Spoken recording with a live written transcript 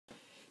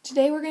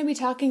Today we're going to be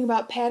talking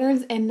about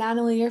patterns and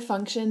nonlinear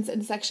functions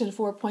in section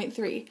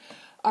 4.3.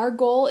 Our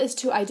goal is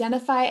to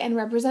identify and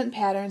represent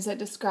patterns that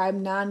describe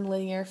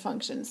nonlinear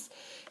functions.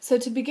 So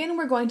to begin,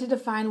 we're going to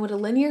define what a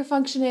linear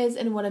function is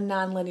and what a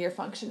nonlinear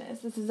function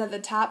is. This is at the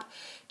top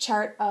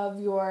chart of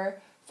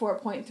your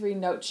 4.3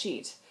 note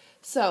sheet.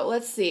 So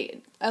let's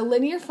see. A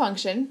linear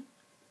function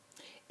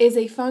is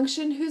a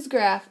function whose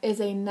graph is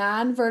a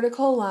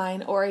non-vertical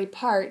line or a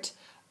part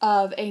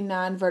of a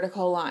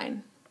non-vertical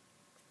line.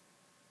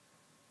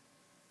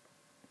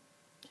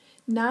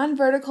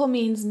 Non-vertical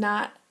means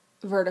not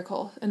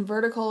vertical, and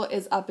vertical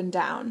is up and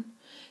down.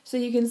 So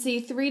you can see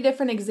three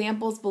different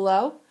examples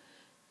below.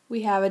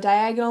 We have a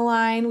diagonal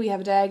line, we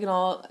have a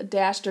diagonal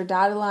dashed or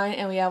dotted line,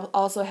 and we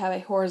also have a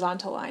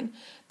horizontal line.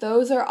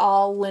 Those are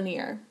all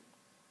linear.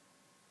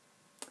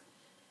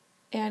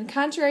 And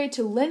contrary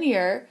to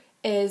linear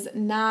is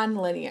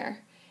nonlinear.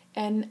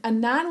 And a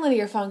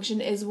nonlinear function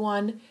is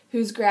one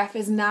whose graph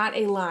is not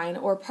a line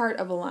or part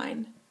of a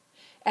line.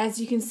 As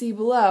you can see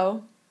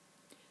below,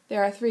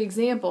 there are three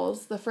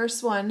examples. The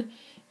first one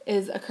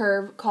is a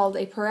curve called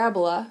a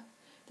parabola.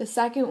 The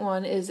second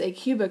one is a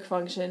cubic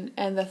function,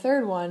 and the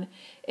third one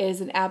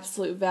is an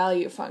absolute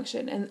value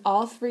function. And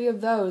all three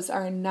of those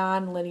are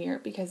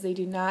nonlinear because they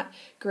do not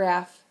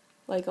graph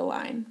like a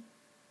line.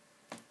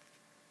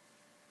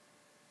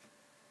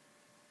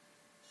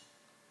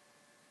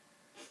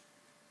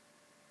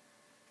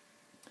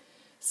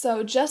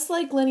 So just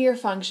like linear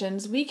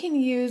functions, we can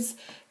use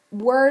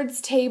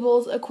words,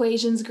 tables,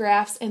 equations,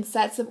 graphs, and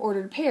sets of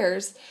ordered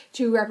pairs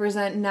to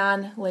represent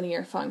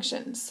nonlinear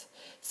functions.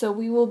 So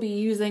we will be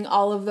using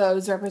all of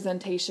those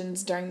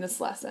representations during this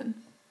lesson.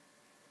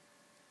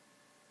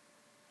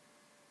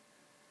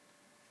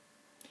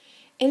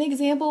 In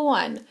example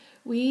 1,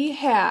 we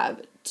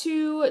have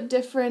two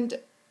different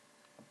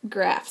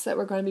graphs that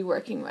we're going to be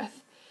working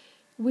with.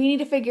 We need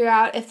to figure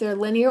out if they're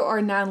linear or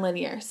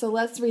nonlinear, so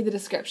let's read the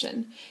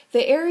description.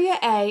 The area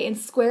A in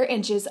square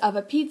inches of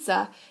a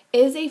pizza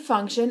is a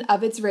function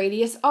of its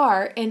radius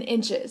r in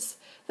inches.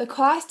 The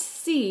cost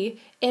C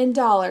in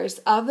dollars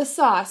of the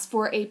sauce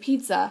for a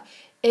pizza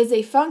is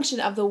a function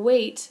of the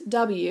weight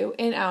W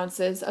in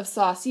ounces of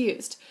sauce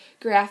used.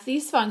 Graph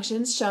these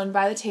functions shown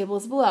by the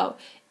tables below.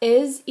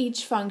 Is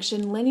each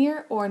function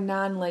linear or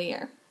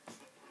nonlinear?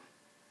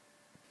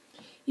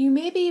 You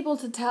may be able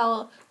to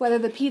tell whether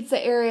the pizza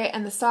area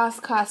and the sauce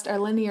cost are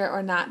linear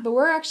or not, but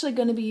we're actually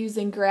going to be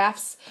using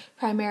graphs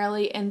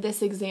primarily in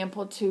this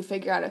example to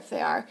figure out if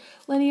they are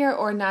linear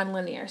or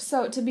nonlinear.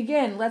 So to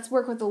begin, let's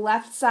work with the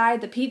left side,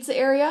 the pizza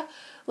area.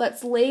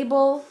 Let's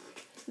label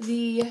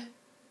the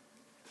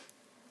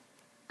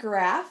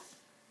graph,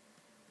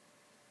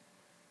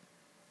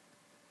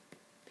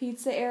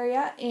 pizza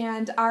area,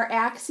 and our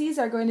axes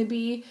are going to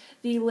be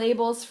the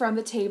labels from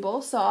the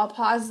table. So I'll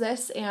pause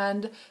this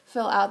and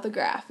fill out the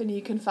graph, and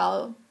you can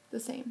follow the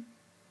same.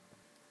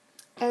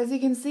 As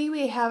you can see,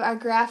 we have our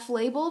graph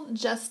labeled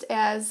just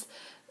as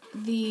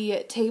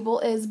the table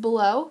is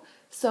below.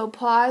 So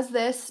pause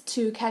this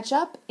to catch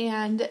up,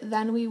 and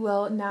then we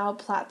will now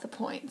plot the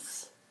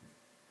points.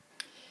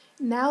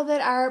 Now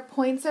that our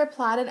points are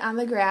plotted on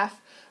the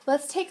graph,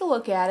 let's take a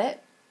look at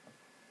it.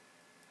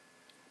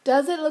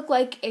 Does it look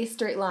like a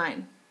straight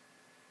line?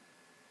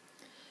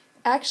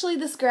 Actually,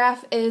 this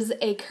graph is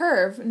a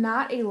curve,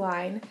 not a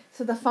line,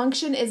 so the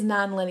function is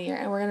nonlinear,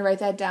 and we're going to write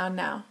that down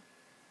now.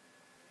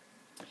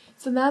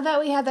 So now that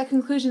we have that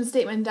conclusion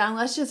statement down,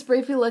 let's just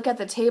briefly look at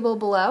the table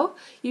below.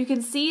 You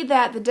can see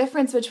that the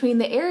difference between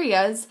the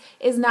areas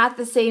is not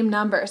the same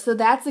number, so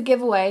that's a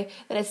giveaway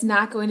that it's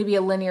not going to be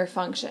a linear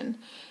function.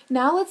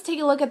 Now let's take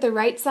a look at the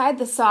right side,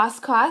 the sauce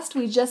cost.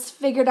 We just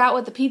figured out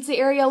what the pizza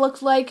area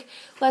looked like.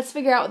 Let's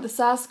figure out what the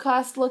sauce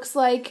cost looks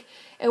like,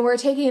 and we're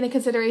taking into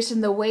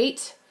consideration the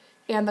weight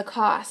and the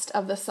cost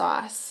of the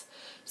sauce.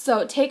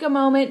 So take a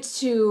moment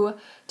to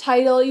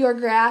title your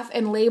graph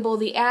and label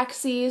the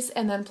axes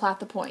and then plot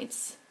the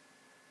points.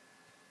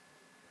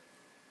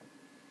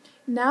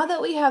 Now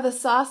that we have the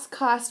sauce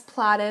cost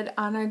plotted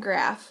on our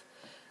graph,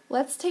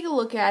 let's take a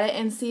look at it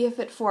and see if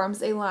it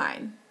forms a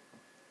line.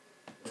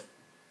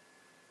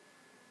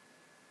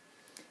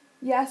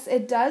 Yes,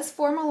 it does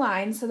form a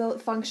line, so the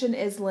function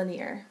is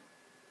linear.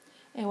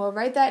 And we'll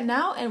write that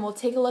now, and we'll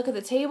take a look at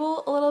the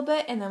table a little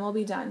bit, and then we'll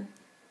be done.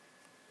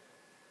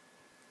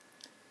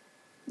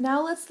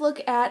 Now let's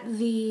look at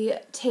the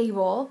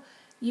table.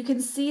 You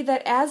can see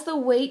that as the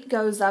weight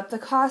goes up, the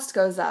cost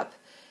goes up.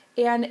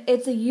 And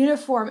it's a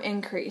uniform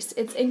increase.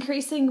 It's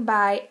increasing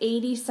by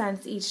 80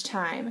 cents each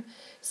time.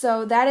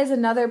 So that is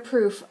another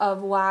proof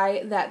of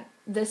why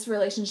this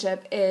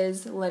relationship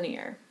is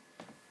linear.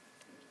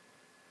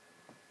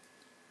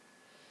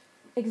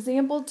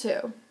 Example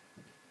 2.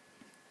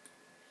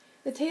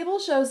 The table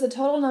shows the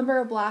total number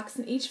of blocks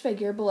in each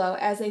figure below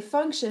as a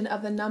function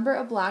of the number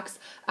of blocks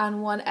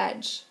on one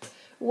edge.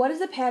 What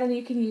is a pattern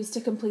you can use to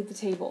complete the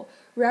table?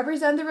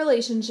 Represent the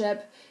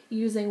relationship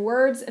using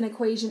words, an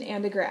equation,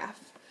 and a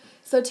graph.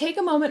 So take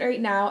a moment right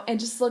now and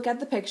just look at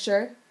the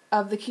picture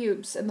of the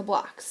cubes and the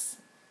blocks.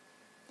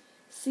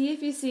 See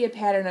if you see a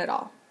pattern at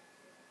all.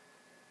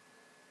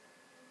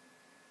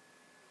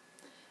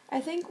 I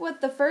think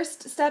what the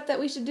first step that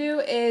we should do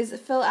is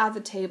fill out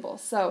the table.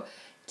 So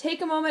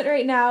take a moment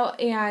right now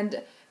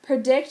and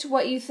predict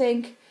what you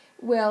think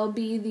will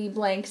be the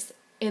blanks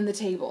in the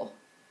table.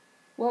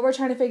 What we're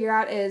trying to figure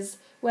out is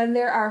when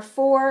there are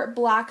 4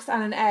 blocks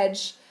on an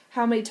edge,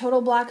 how many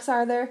total blocks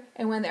are there?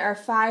 And when there are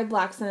 5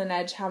 blocks on an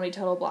edge, how many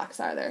total blocks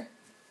are there?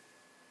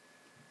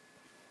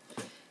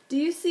 Do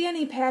you see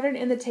any pattern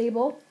in the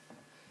table?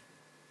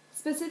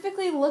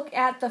 Specifically look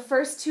at the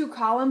first 2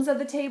 columns of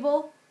the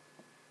table,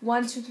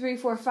 1, 2, 3,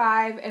 4,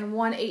 5, and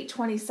 1, 8,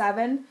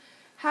 27.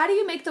 How do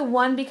you make the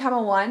 1 become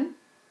a 1?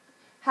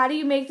 How do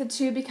you make the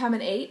 2 become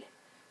an 8?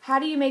 How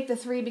do you make the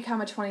 3 become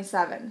a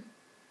 27?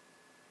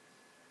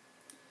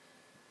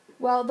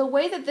 Well, the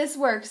way that this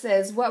works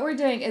is what we're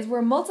doing is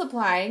we're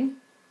multiplying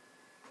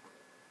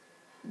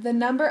the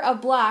number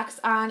of blocks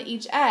on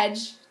each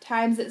edge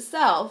times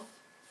itself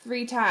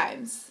 3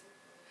 times.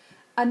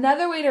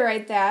 Another way to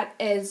write that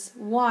is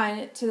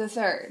 1 to the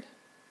third.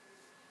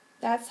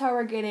 That's how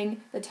we're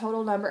getting the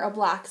total number of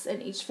blocks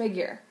in each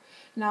figure.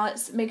 Now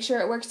let's make sure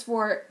it works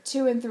for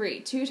 2 and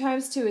 3. 2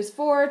 times 2 is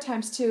 4,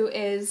 times 2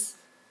 is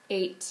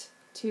 8.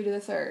 2 to the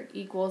third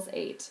equals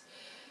 8.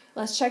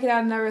 Let's check it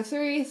out in number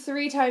 3.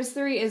 3 times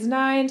 3 is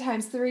 9,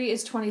 times 3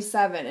 is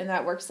 27, and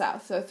that works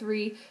out. So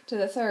 3 to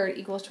the third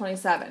equals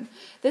 27.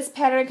 This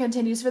pattern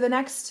continues for the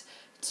next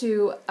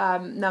 2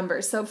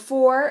 numbers. So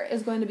 4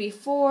 is going to be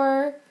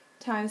 4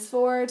 times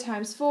 4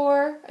 times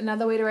 4.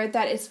 Another way to write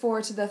that is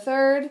 4 to the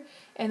third,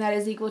 and that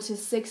is equal to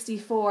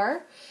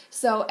 64.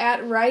 So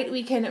at right,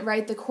 we can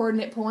write the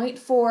coordinate point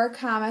 4,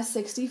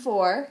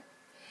 64.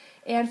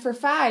 And for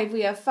 5,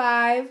 we have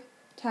 5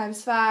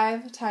 times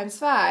 5 times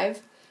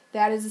 5.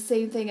 That is the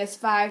same thing as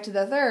 5 to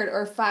the third,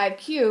 or 5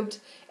 cubed,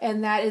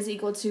 and that is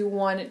equal to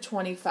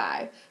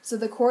 125. So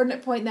the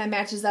coordinate point that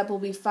matches up will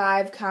be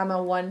 5,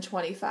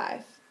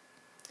 125.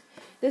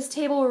 This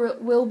table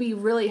will be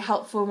really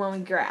helpful when we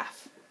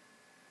graph.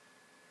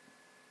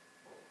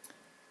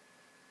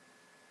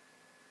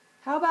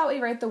 How about we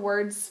write the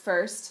words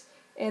first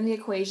and the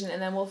equation,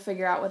 and then we'll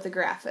figure out what the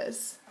graph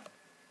is.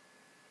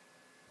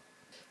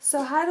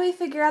 So how do we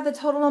figure out the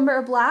total number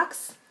of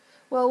blocks?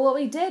 Well, what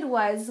we did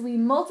was we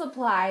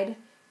multiplied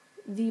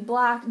the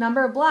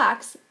number of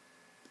blocks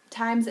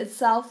times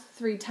itself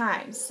 3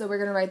 times. So we're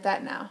going to write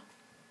that now.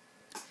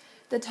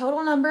 The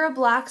total number of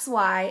blocks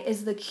y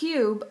is the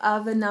cube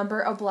of the number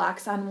of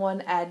blocks on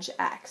one edge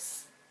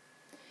x.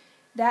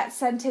 That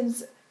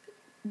sentence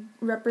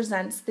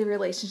represents the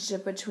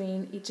relationship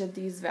between each of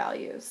these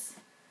values.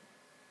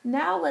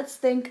 Now let's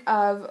think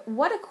of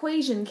what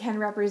equation can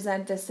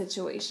represent this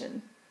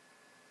situation.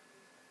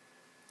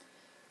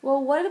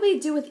 Well, what did we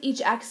do with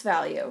each x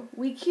value?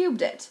 We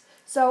cubed it.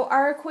 So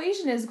our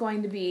equation is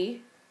going to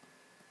be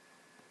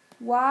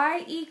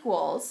y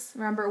equals,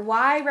 remember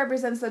y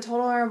represents the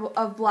total number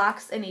of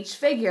blocks in each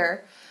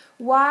figure,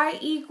 y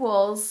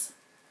equals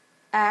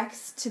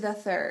x to the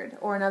third,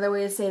 or another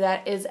way to say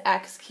that is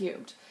x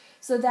cubed.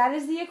 So that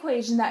is the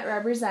equation that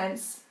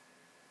represents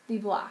the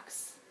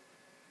blocks.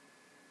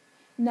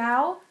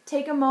 Now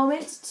take a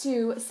moment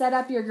to set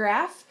up your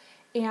graph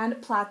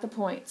and plot the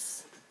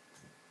points.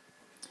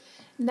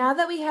 Now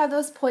that we have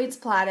those points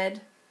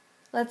plotted,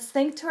 let's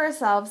think to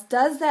ourselves,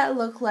 does that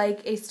look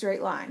like a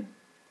straight line?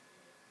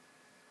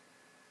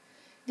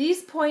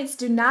 These points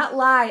do not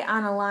lie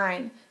on a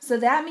line, so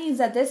that means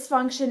that this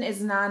function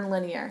is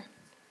nonlinear.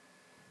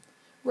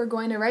 We're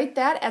going to write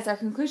that as our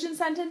conclusion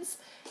sentence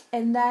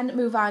and then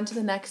move on to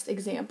the next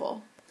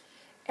example.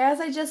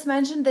 As I just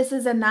mentioned, this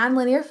is a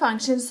nonlinear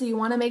function, so you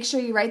want to make sure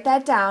you write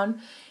that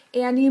down.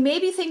 And you may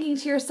be thinking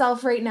to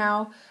yourself right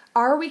now,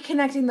 are we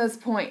connecting those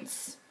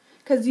points?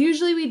 Because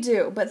usually we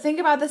do, but think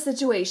about the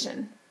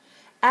situation.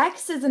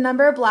 X is the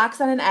number of blocks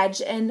on an edge,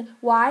 and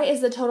Y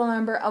is the total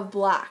number of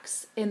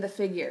blocks in the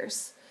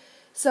figures.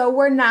 So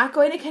we're not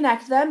going to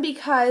connect them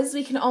because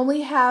we can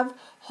only have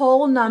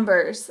whole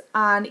numbers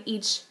on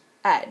each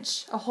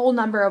edge, a whole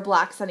number of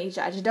blocks on each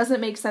edge. It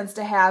doesn't make sense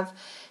to have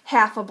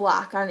half a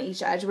block on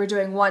each edge. We're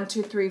doing 1,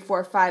 2, 3,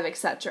 4, 5,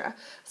 etc.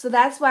 So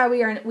that's why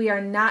we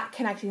are not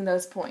connecting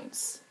those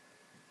points.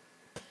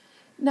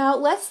 Now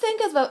let's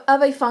think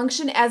of a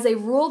function as a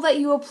rule that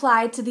you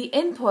apply to the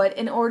input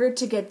in order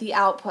to get the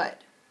output.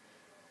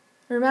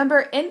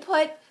 Remember,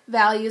 input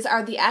values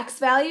are the x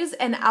values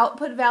and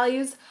output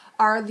values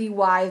are the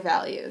y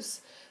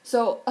values.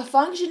 So a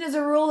function is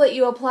a rule that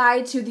you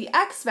apply to the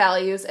x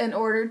values in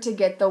order to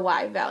get the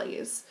y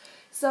values.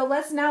 So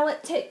let's now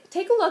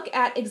take a look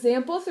at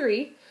example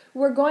 3.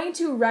 We're going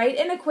to write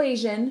an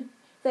equation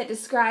that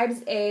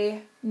describes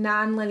a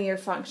nonlinear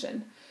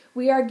function.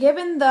 We are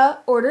given the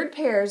ordered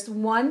pairs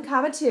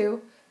 1,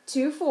 2,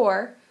 2,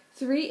 4,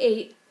 3,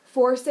 8,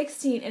 4,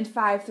 16, and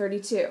 5,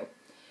 32.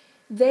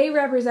 They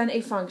represent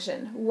a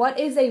function. What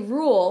is a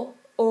rule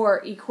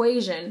or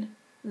equation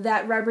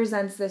that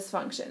represents this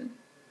function?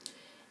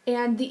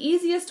 And the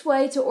easiest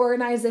way to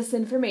organize this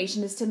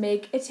information is to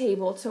make a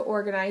table to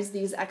organize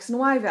these x and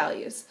y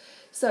values.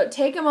 So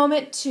take a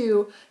moment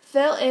to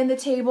fill in the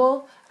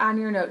table on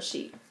your note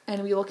sheet,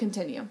 and we will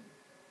continue.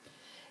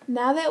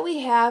 Now that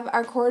we have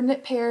our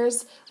coordinate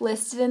pairs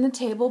listed in the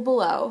table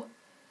below,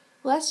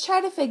 let's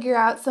try to figure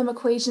out some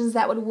equations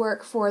that would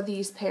work for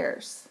these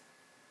pairs.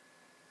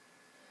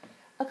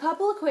 A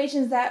couple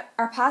equations that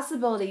are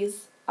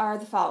possibilities are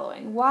the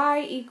following.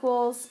 Y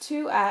equals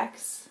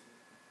 2x,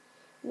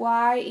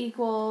 y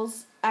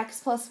equals x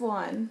plus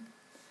 1,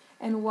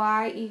 and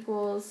y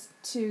equals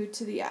 2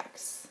 to the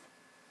x.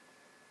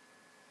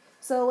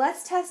 So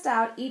let's test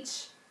out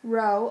each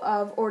row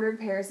of ordered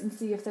pairs and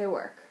see if they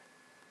work.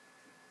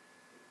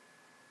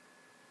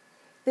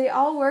 They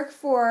all work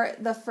for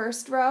the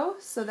first row,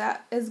 so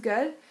that is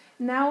good.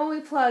 Now when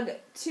we plug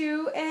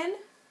 2 in,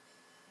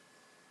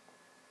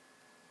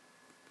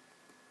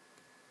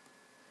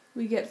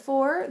 we get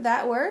 4,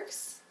 that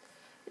works.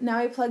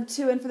 Now we plug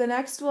 2 in for the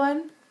next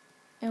one,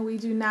 and we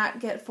do not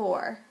get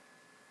 4.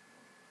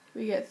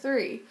 We get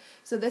 3.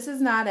 So this is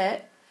not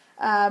it.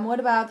 What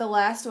about the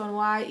last one?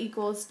 Y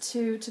equals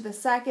 2 to the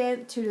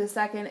second. 2 to the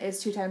second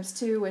is 2 times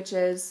 2, which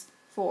is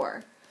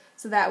 4.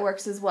 So that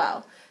works as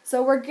well.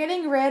 So we're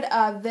getting rid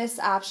of this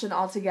option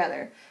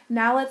altogether.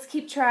 Now let's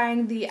keep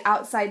trying the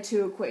outside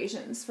two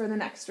equations for the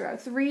next row.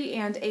 3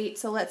 and 8.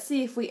 So let's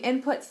see if we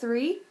input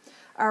 3,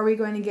 are we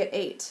going to get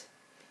 8?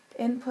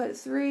 Input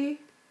 3,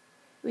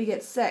 we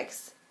get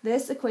 6.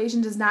 This equation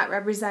does not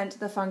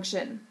represent the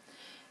function.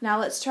 Now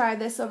let's try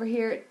this over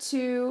here.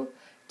 2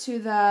 to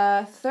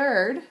the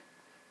third.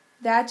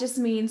 That just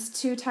means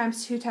 2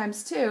 times 2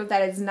 times 2.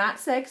 That is not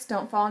 6.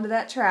 Don't fall into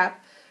that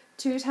trap.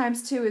 2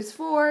 times 2 is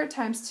 4,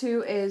 times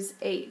 2 is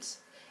 8,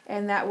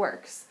 and that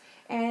works.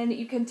 And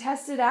you can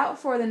test it out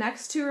for the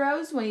next two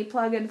rows. When you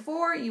plug in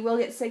 4, you will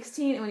get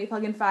 16, and when you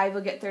plug in 5,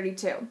 you'll get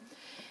 32.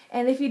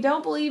 And if you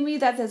don't believe me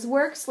that this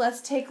works,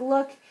 let's take a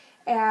look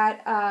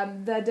at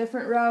the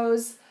different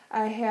rows.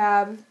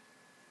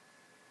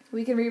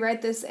 We can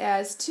rewrite this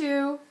as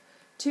 2,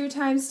 2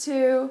 times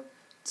 2,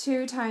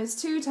 2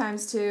 times 2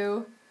 times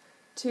 2,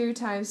 2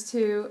 times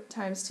 2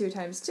 times 2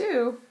 times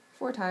 2,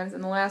 4 times,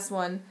 and the last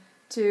one,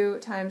 2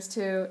 times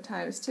 2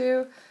 times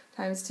 2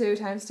 times 2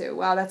 times 2.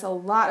 Wow, that's a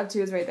lot of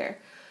 2's right there.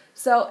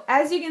 So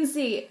as you can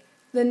see,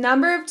 the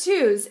number of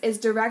 2's is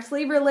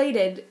directly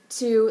related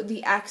to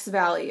the x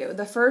value.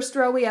 The first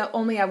row we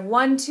only have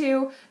 1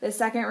 2, the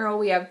second row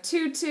we have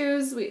 2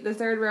 2's, the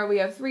third row we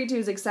have 3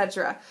 2's,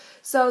 etc.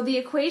 So the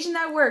equation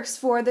that works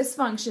for this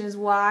function is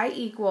y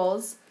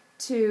equals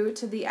 2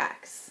 to the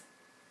x.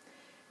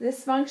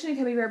 This function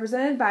can be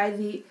represented by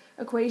the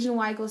equation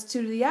y equals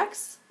 2 to the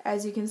x,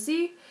 as you can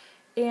see,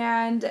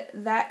 and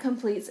that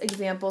completes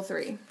example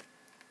 3.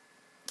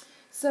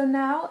 So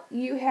now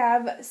you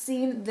have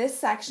seen this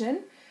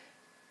section.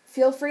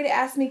 Feel free to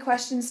ask me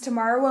questions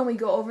tomorrow when we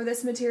go over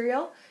this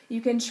material. You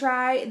can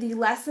try the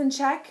lesson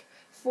check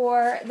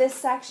for this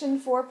section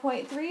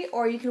 4.3,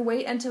 or you can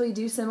wait until we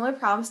do similar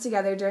problems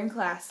together during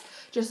class.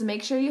 Just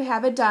make sure you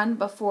have it done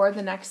before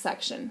the next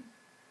section.